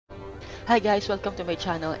Hi guys, welcome to my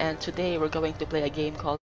channel, and today we're going to play a game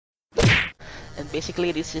called and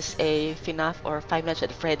basically this is a FNaF or Five Nights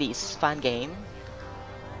at Freddy's fun game.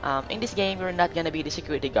 In this game we're not gonna be the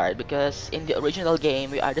security guard because in the original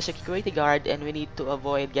game we are the security guard and we need to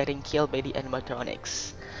avoid getting killed by the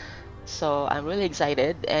animatronics. So I'm really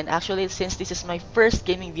excited, and actually since this is my first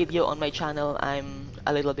gaming video on my channel, I'm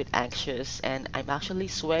a little bit anxious and I'm actually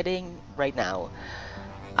sweating right now.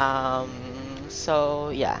 So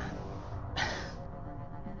yeah.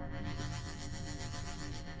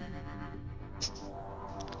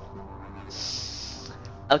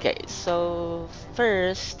 Okay, so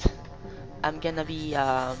first, I'm gonna be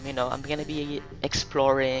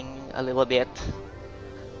exploring a little bit.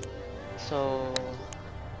 So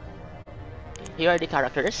here are the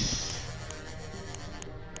characters,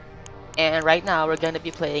 and right now we're gonna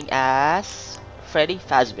be playing as Freddy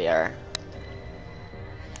Fazbear.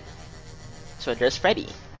 So there's Freddy,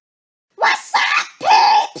 What's up,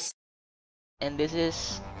 peeps? and this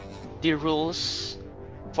is the rules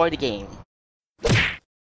for the game.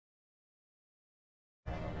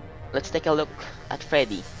 Let's take a look at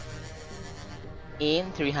Freddy in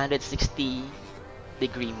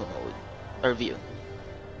 360-degree mode or view.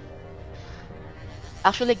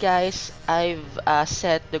 Actually guys, I've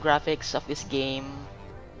set the graphics of this game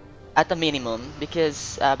at a minimum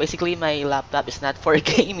because basically my laptop is not for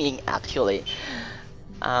gaming actually.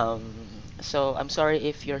 Um, so I'm sorry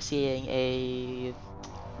if you're seeing a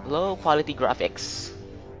low quality graphics.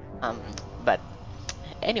 Um, but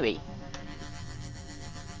anyway,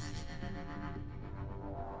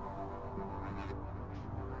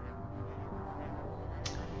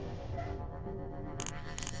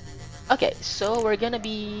 okay, so we're gonna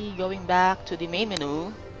be going back to the main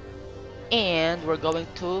menu and we're going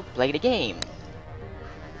to play the game.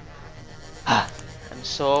 I'm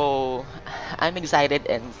so I'm excited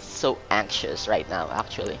and so anxious right now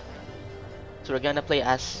actually. So we're gonna play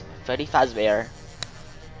as Freddy Fazbear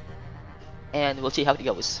and we'll see how it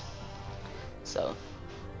goes. So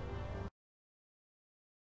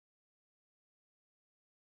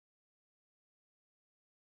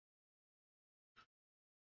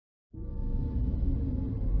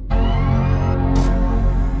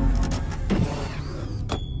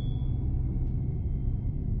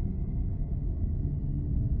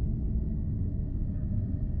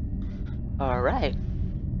alright.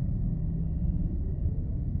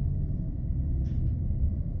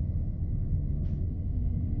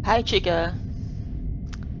 Hi Chica,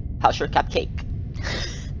 how's your cupcake?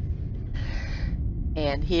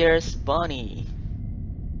 And here's Bonnie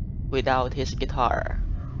without his guitar.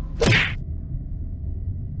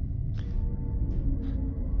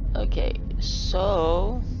 Okay,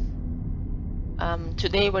 so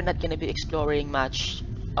today we're not gonna be exploring much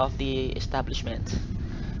of the establishment.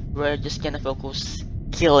 We're just gonna focus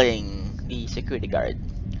killing the security guard.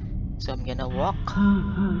 So I'm gonna walk.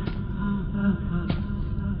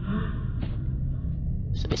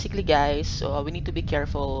 So basically guys, so we need to be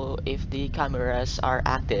careful if the cameras are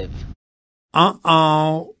active.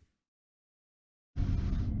 Uh-oh.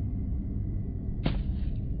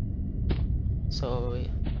 So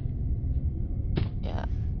yeah,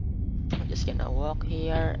 I'm just gonna walk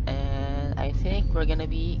here and I think we're gonna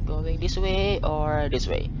be going this way or this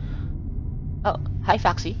way. Oh, hi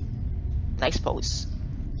Foxy. Nice pose.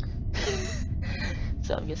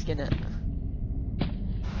 So I'm just gonna...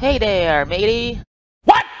 Hey there, matey!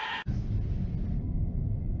 What?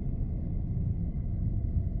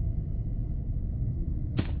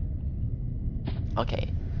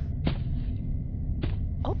 Okay.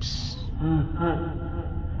 Oops.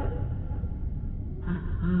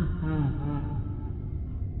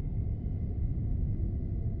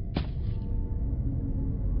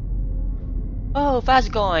 Oh,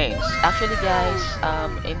 fast coins! Actually guys,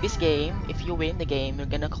 in this game, if you win the game, you're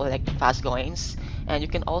gonna collect fast coins. And you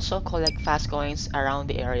can also collect fast coins around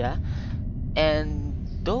the area. And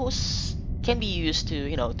those can be used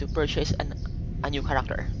to, to purchase a new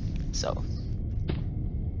character. So,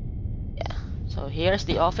 yeah. So here's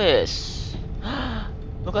the office.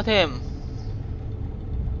 Look at him.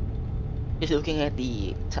 He's looking at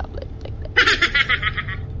the tablet like that.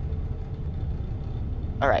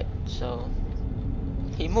 Alright, so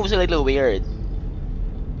he moves a little weird.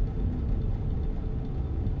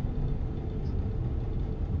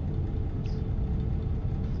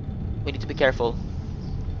 We need to be careful.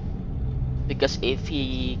 Because if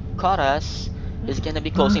he caught us, he's gonna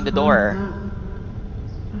be closing the door.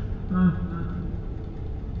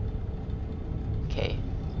 Okay.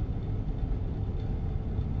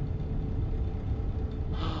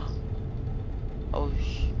 Oh,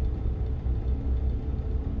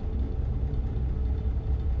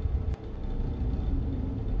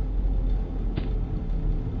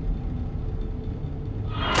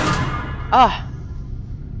 Ah!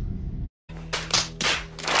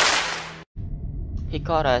 He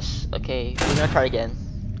caught us. Okay, we're gonna try again.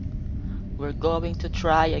 We're going to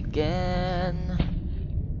try again.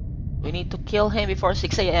 We need to kill him before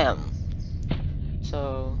 6 a.m.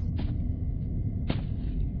 So...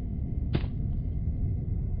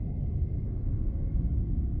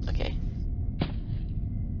 Okay.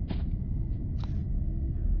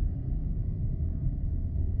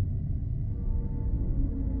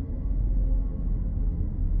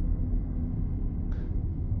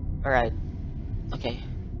 Alright. Okay.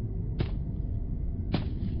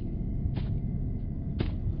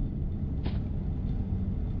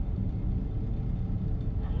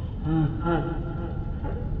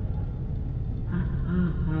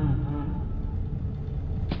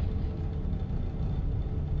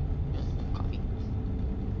 Copy.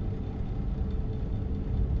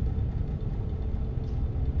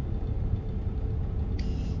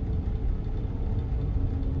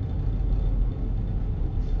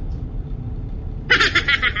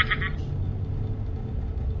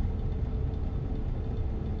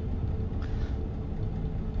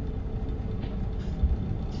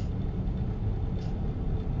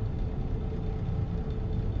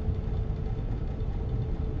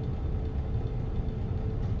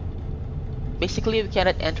 Basically, we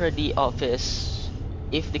cannot enter the office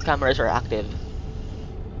if the cameras are active.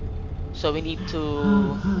 So we need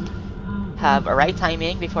to have a right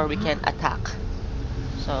timing before we can attack.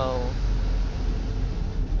 So...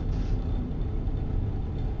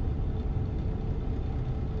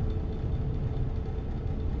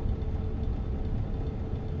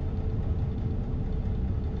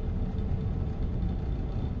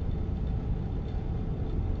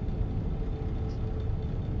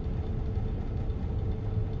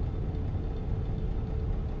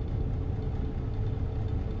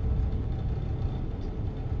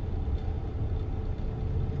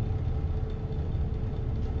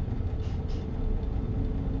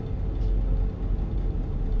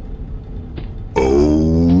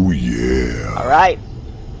 Oh yeah. Alright.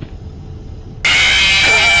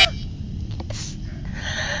 Yes.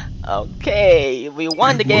 Okay, we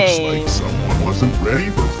won the It looks game. like someone wasn't ready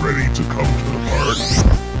for Freddy to come to the party.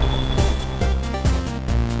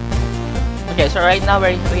 Okay, so right now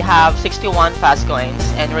we have 61 fast coins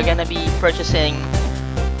and we're gonna be purchasing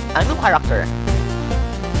a new character.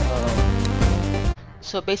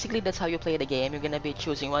 So basically that's how you play the game. You're gonna be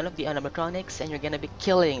choosing one of the animatronics and you're gonna be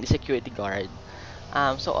killing the security guard.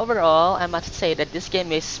 So overall, I must say that this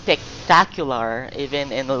game is spectacular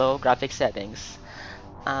even in low graphic settings.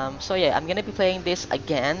 So yeah, I'm gonna be playing this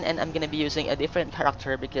again and I'm gonna be using a different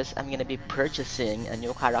character because I'm gonna be purchasing a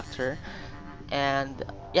new character. And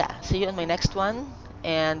yeah, see you in my next one.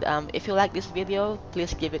 And if you like this video,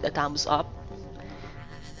 please give it a thumbs up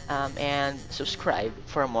and subscribe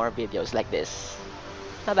for more videos like this.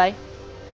 Bye bye.